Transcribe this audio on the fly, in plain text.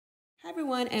Hi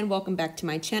everyone and welcome back to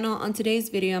my channel. On today's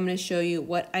video, I'm going to show you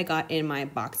what I got in my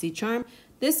Boxycharm.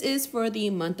 This is for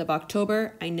the month of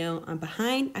October. I know I'm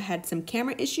behind. I had some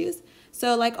camera issues.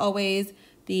 So like always,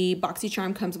 the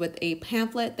Boxycharm comes with a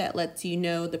pamphlet that lets you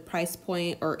know the price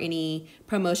point or any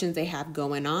promotions they have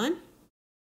going on.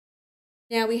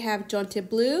 Now we have Jaunted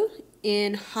Blue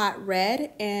in Hot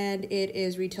Red and it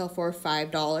is retail for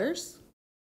 $5.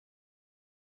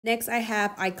 Next I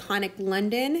have Iconic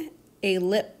London, a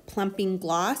lip plumping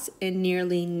gloss in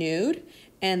Nearly Nude,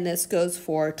 and this goes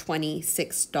for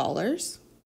 $26.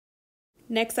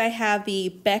 Next I have the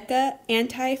Becca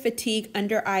Anti-Fatigue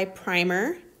Under Eye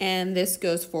Primer, and this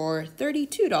goes for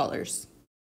 $32.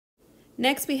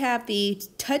 Next we have the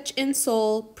Touch in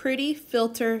Soul Pretty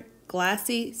Filter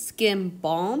Glassy Skin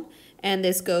Balm, and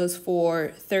this goes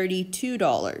for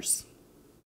 $32.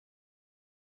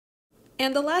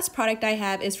 And the last product I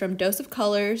have is from Dose of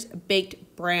Colors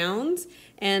Baked Browns,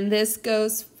 and this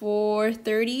goes for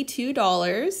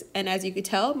 $32. And as you could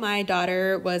tell, my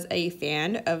daughter was a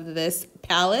fan of this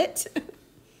palette.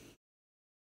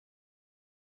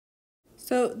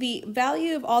 So the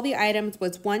value of all the items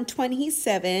was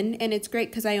 $127, and it's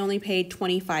great because I only paid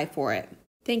 $25 for it.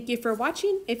 Thank you for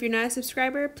watching. If you're not a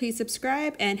subscriber, please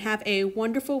subscribe and have a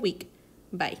wonderful week.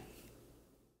 Bye.